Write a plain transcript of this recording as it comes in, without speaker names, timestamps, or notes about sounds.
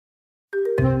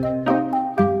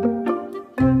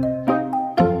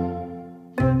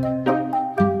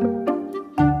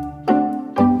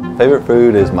Favorite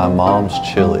food is my mom's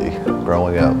chili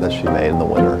growing up that she made in the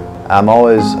winter. I'm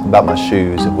always about my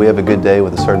shoes. If we have a good day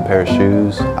with a certain pair of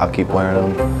shoes, I'll keep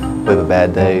wearing them. If we have a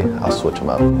bad day, I'll switch them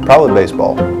up. Probably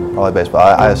baseball.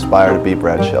 I aspire to beat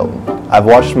Brad Shelton. I've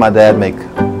watched my dad make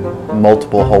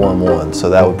multiple hole-in-ones, so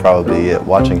that would probably be it.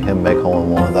 Watching him make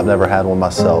hole-in-ones. I've never had one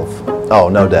myself. Oh,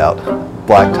 no doubt.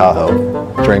 Black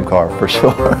Tahoe. Dream car for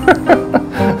sure.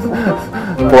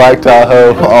 Black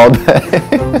Tahoe all day.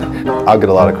 I'll get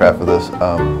a lot of crap for this.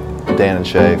 Dan and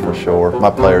Shay for sure. My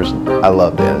players, I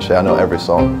love Dan and Shay. I know every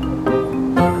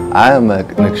song. I am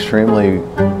an extremely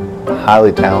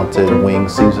highly talented wing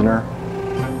seasoner.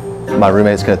 My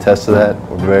roommates can attest to that.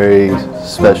 We're very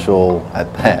special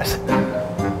at that.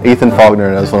 Ethan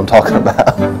Faulkner knows what I'm talking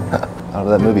about. I don't know,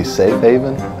 that movie Safe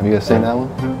Haven? Have you guys seen that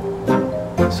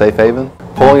one? Safe Haven?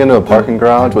 Pulling into a parking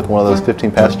garage with one of those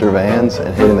 15-passenger vans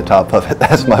and hitting the top of it,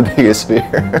 that's my biggest fear.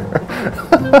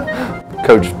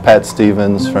 Coach Pat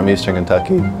Stevens from Eastern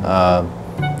Kentucky.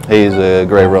 He's a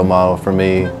great role model for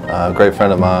me, a great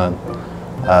friend of mine.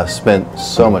 Spent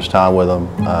so much time with him,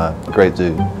 great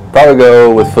dude. Probably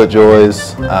go with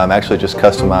FootJoys. Actually just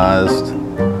customized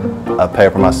a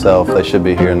pair for myself. They should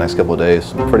be here in the next couple of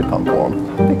days. I'm pretty pumped for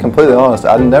them. To be completely honest,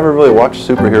 I never really watched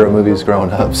superhero movies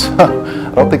growing up, so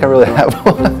I don't think I really have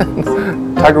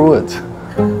one. Tiger Woods.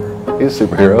 He's a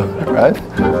superhero, right?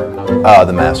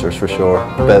 The Masters for sure.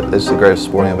 But it's the greatest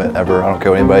sporting event ever. I don't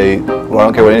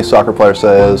care what any soccer player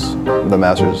says. The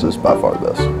Masters is by far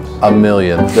the best. A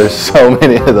million. There's so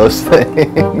many of those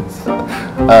things.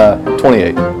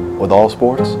 28 with all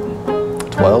sports.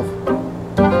 12.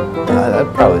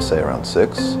 I'd probably say around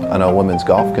 6. I know women's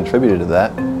golf contributed to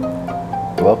that.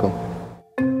 You're welcome.